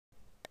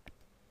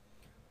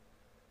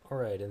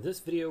Alright, in this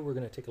video we're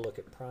going to take a look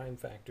at prime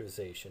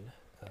factorization.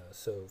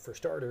 So for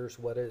starters,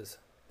 what is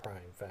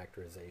prime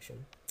factorization?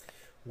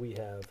 We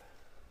have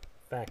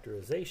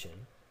factorization,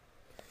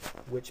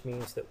 which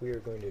means that we are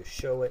going to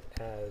show it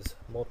as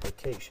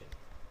multiplication.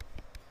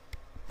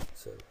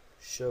 So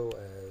show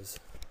as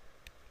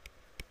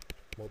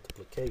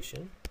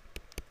multiplication.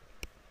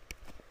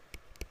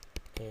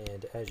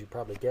 And as you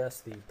probably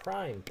guessed, the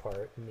prime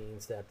part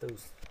means that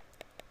those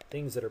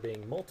things that are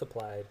being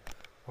multiplied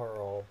are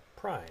all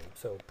prime.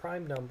 So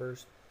prime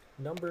numbers,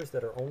 numbers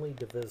that are only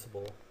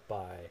divisible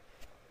by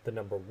the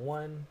number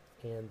 1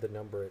 and the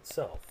number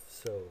itself.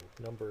 So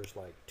numbers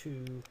like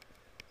 2,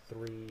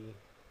 3,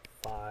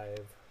 5,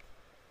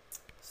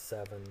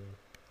 7,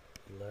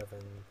 11,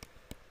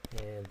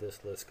 and this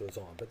list goes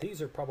on. But these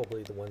are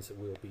probably the ones that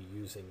we'll be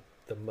using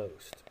the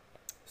most.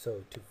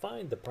 So to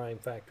find the prime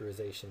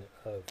factorization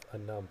of a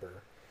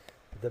number,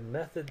 the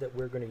method that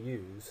we're going to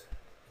use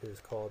is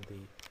called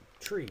the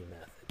tree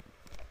method.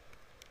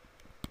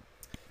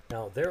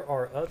 Now, there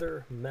are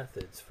other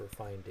methods for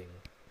finding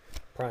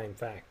prime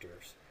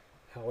factors.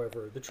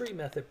 However, the tree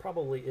method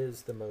probably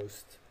is the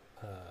most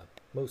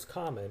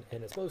common,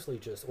 and it's mostly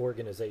just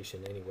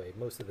organization anyway.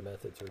 Most of the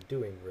methods are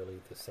doing really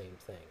the same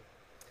thing.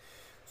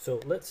 So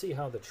let's see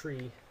how the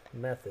tree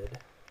method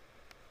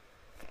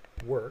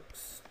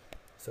works.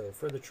 So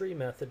for the tree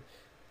method,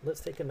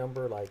 let's take a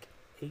number like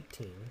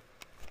 18,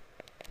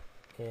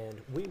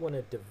 and we want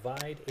to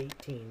divide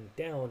 18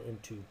 down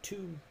into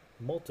two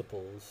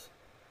multiples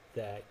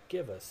that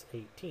give us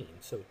 18.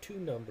 So two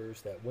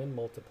numbers that when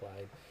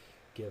multiplied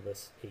give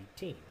us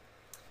 18.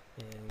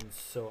 And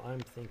so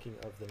I'm thinking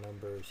of the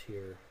numbers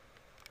here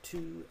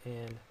 2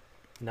 and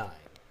 9.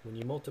 When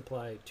you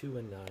multiply 2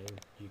 and 9,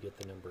 you get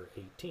the number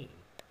 18.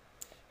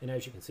 And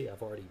as you can see,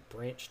 I've already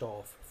branched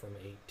off from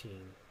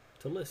 18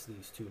 to list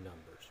these two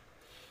numbers.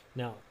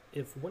 Now,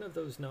 if one of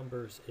those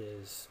numbers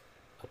is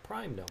a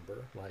prime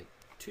number, like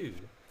 2,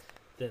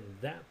 then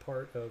that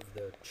part of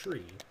the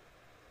tree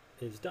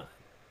is done.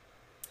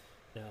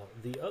 Now,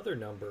 the other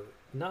number,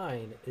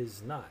 9,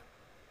 is not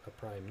a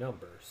prime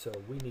number, so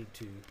we need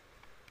to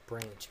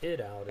branch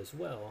it out as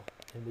well,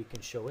 and we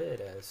can show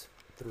it as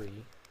 3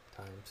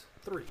 times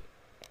 3.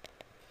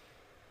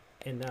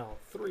 And now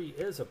 3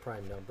 is a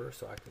prime number,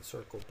 so I can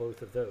circle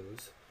both of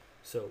those.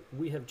 So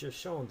we have just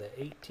shown that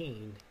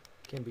 18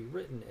 can be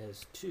written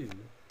as 2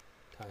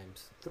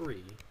 times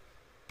 3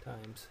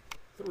 times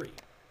 3.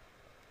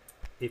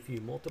 If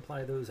you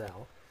multiply those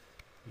out,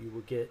 you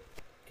will get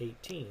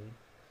 18,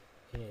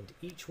 and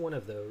each one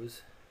of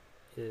those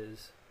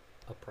is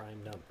a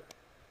prime number.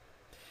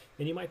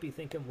 And you might be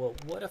thinking, well,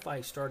 what if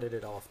I started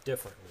it off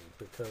differently?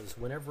 Because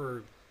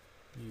whenever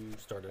you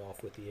started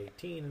off with the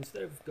 18,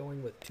 instead of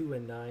going with 2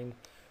 and 9,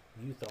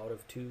 you thought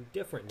of two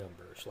different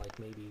numbers, like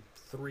maybe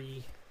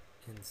 3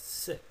 and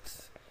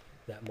 6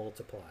 that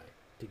multiply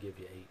to give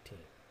you 18.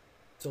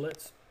 So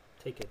let's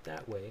take it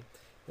that way,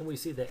 and we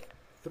see that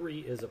 3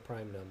 is a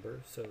prime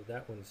number, so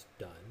that one's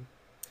done.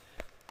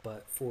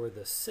 But for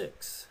the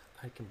 6,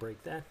 I can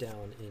break that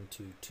down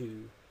into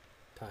 2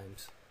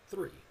 times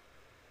 3.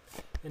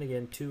 And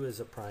again, 2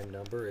 is a prime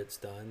number, it's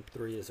done.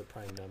 3 is a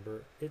prime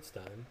number, it's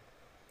done.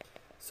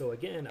 So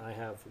again, I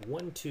have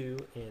 1,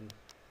 2, and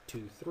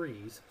 2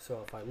 3s.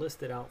 So if I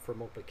list it out for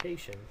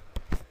multiplication,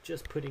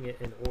 just putting it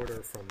in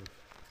order from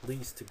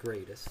least to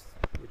greatest,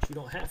 which you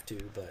don't have to,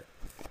 but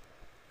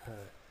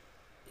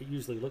it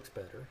usually looks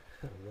better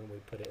when we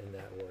put it in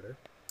that order,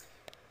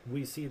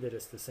 we see that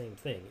it's the same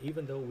thing,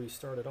 even though we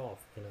started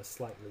off in a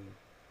slightly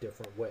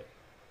different way.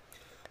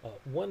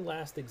 One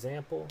last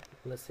example,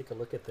 let's take a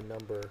look at the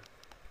number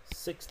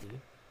 60.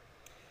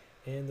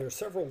 And there are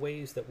several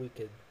ways that we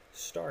could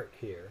start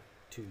here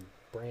to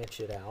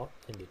branch it out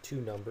into two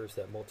numbers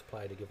that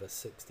multiply to give us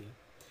 60.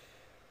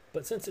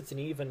 But since it's an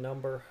even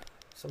number,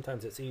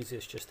 sometimes it's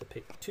easiest just to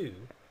pick 2.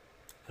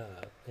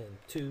 And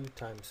 2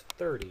 times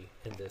 30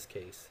 in this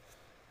case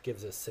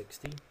gives us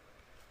 60.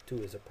 2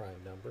 is a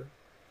prime number.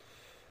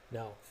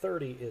 Now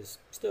 30 is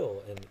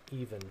still an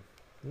even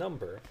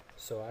number,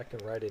 so I can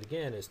write it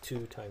again as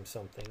 2 times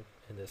something,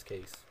 in this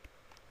case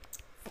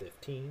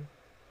 15.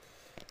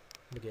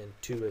 Again,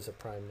 2 is a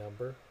prime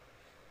number.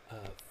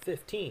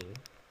 15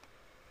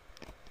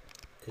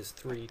 is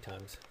 3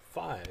 times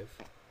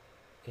 5,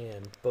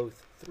 and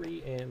both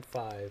 3 and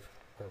 5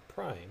 are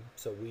prime,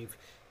 so we've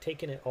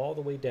taken it all the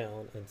way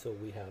down until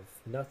we have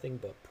nothing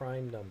but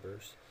prime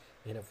numbers,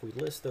 and if we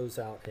list those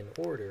out in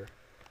order,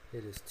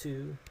 it is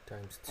 2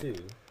 times 2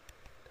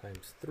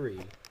 times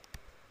 3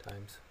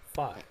 times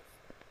 5.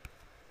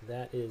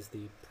 That is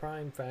the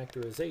prime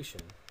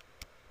factorization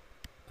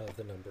of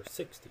the number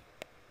 60.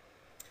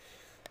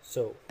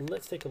 So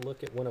let's take a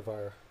look at one of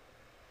our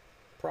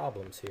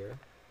problems here.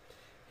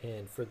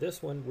 And for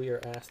this one, we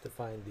are asked to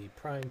find the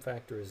prime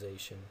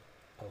factorization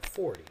of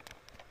 40.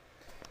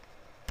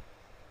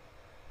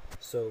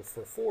 So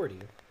for 40,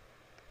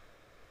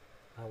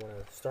 I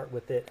want to start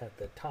with it at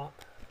the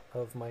top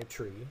of my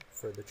tree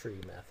for the tree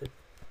method.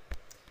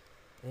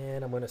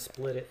 And I'm going to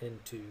split it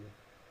into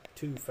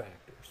two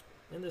factors.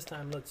 And this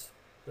time let's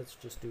let's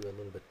just do a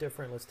little bit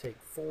different. Let's take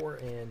 4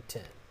 and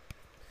 10.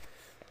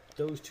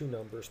 Those two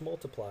numbers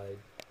multiplied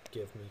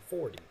give me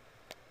 40.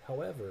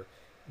 However,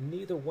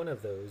 neither one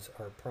of those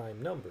are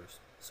prime numbers,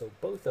 so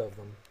both of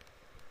them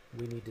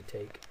we need to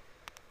take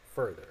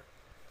further.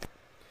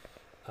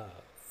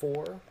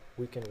 4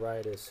 we can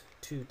write as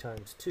 2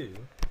 times 2,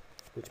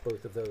 which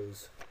both of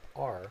those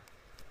are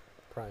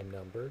prime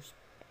numbers,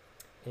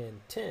 and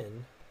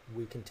 10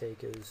 we can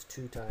take as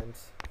 2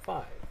 times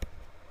 5.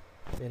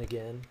 And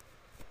again,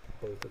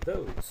 both of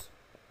those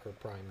are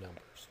prime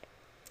numbers.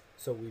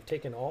 So we've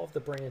taken all of the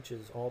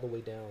branches all the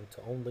way down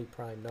to only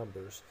prime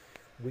numbers.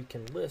 We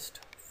can list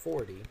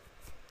 40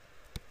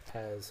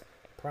 as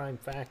prime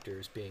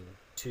factors being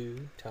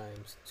 2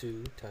 times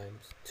 2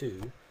 times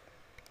 2,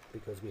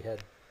 because we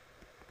had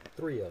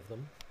 3 of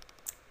them,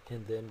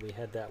 and then we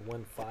had that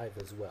 1 5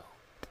 as well.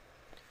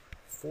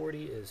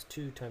 40 is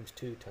 2 times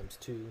 2 times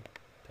 2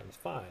 times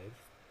 5,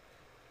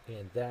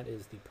 and that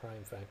is the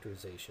prime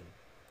factorization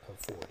of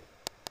 40.